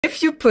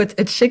If you put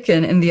a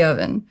chicken in the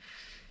oven,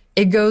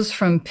 it goes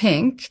from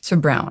pink to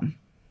brown,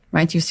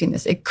 right? You've seen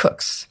this. It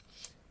cooks.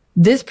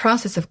 This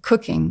process of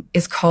cooking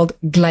is called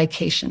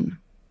glycation.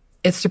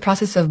 It's the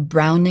process of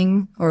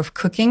browning or of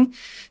cooking.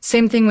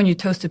 Same thing when you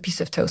toast a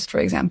piece of toast, for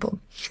example.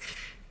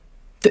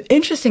 The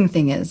interesting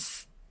thing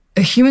is,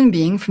 a human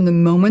being, from the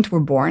moment we're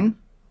born,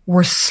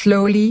 we're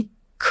slowly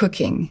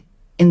cooking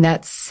in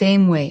that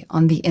same way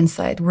on the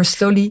inside. We're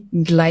slowly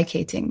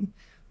glycating.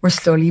 We're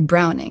slowly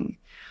browning.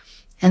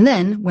 And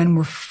then when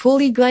we're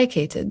fully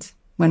glycated,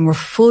 when we're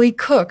fully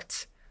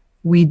cooked,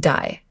 we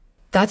die.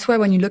 That's why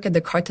when you look at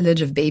the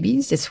cartilage of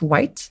babies, it's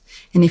white.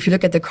 And if you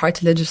look at the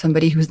cartilage of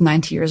somebody who's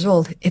 90 years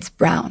old, it's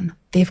brown.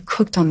 They've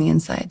cooked on the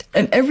inside.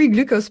 And every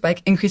glucose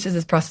spike increases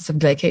this process of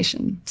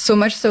glycation. So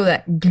much so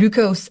that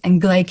glucose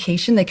and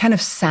glycation, they kind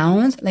of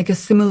sound like a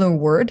similar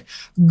word.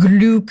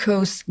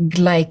 Glucose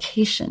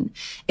glycation.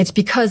 It's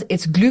because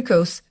it's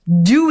glucose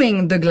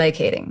doing the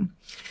glycating.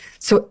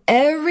 So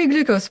every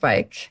glucose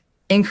spike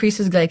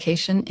increases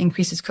glycation,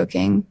 increases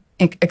cooking,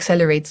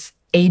 accelerates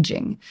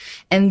aging.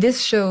 And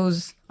this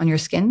shows on your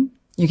skin.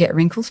 You get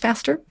wrinkles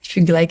faster if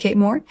you glycate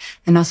more.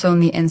 And also on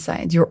the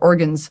inside, your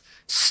organs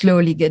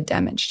slowly get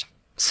damaged.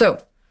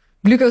 So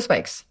glucose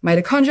spikes,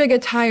 mitochondria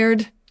get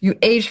tired, you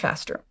age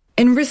faster.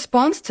 In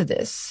response to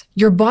this,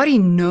 your body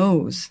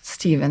knows,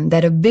 Stephen,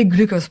 that a big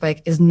glucose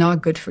spike is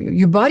not good for you.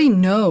 Your body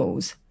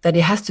knows that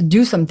it has to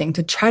do something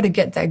to try to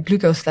get that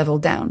glucose level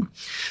down.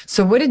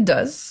 So what it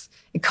does,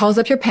 it calls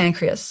up your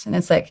pancreas and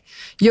it's like,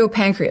 yo,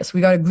 pancreas, we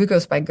got a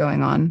glucose spike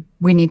going on.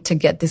 We need to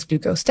get this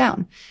glucose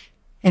down.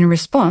 In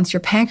response, your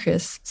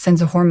pancreas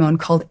sends a hormone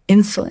called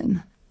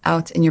insulin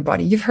out in your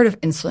body. You've heard of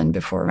insulin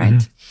before, right?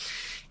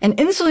 Mm-hmm. And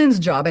insulin's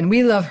job, and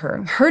we love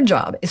her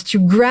job is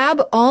to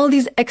grab all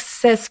these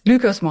excess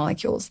glucose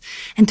molecules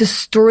and to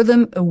store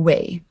them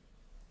away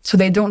so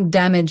they don't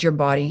damage your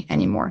body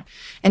anymore.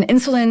 And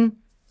insulin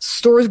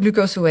stores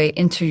glucose away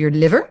into your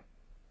liver,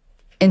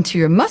 into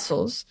your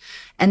muscles,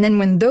 and then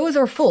when those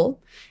are full,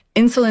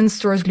 insulin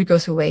stores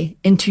glucose away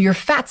into your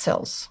fat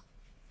cells.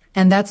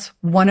 And that's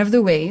one of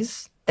the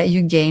ways that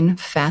you gain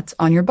fat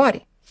on your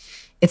body.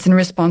 It's in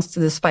response to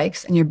the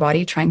spikes and your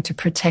body trying to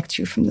protect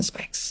you from the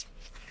spikes.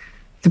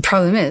 The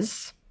problem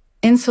is,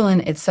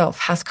 insulin itself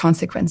has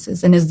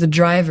consequences and is the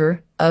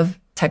driver of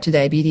type 2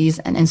 diabetes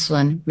and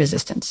insulin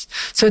resistance.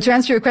 So to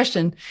answer your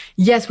question,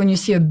 yes, when you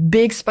see a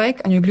big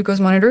spike on your glucose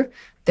monitor,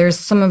 there's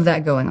some of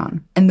that going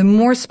on. And the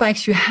more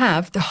spikes you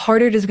have, the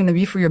harder it is going to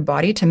be for your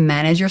body to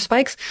manage your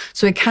spikes.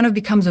 So it kind of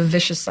becomes a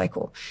vicious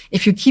cycle.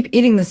 If you keep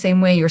eating the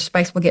same way, your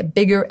spikes will get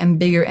bigger and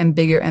bigger and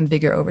bigger and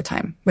bigger over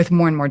time with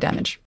more and more damage.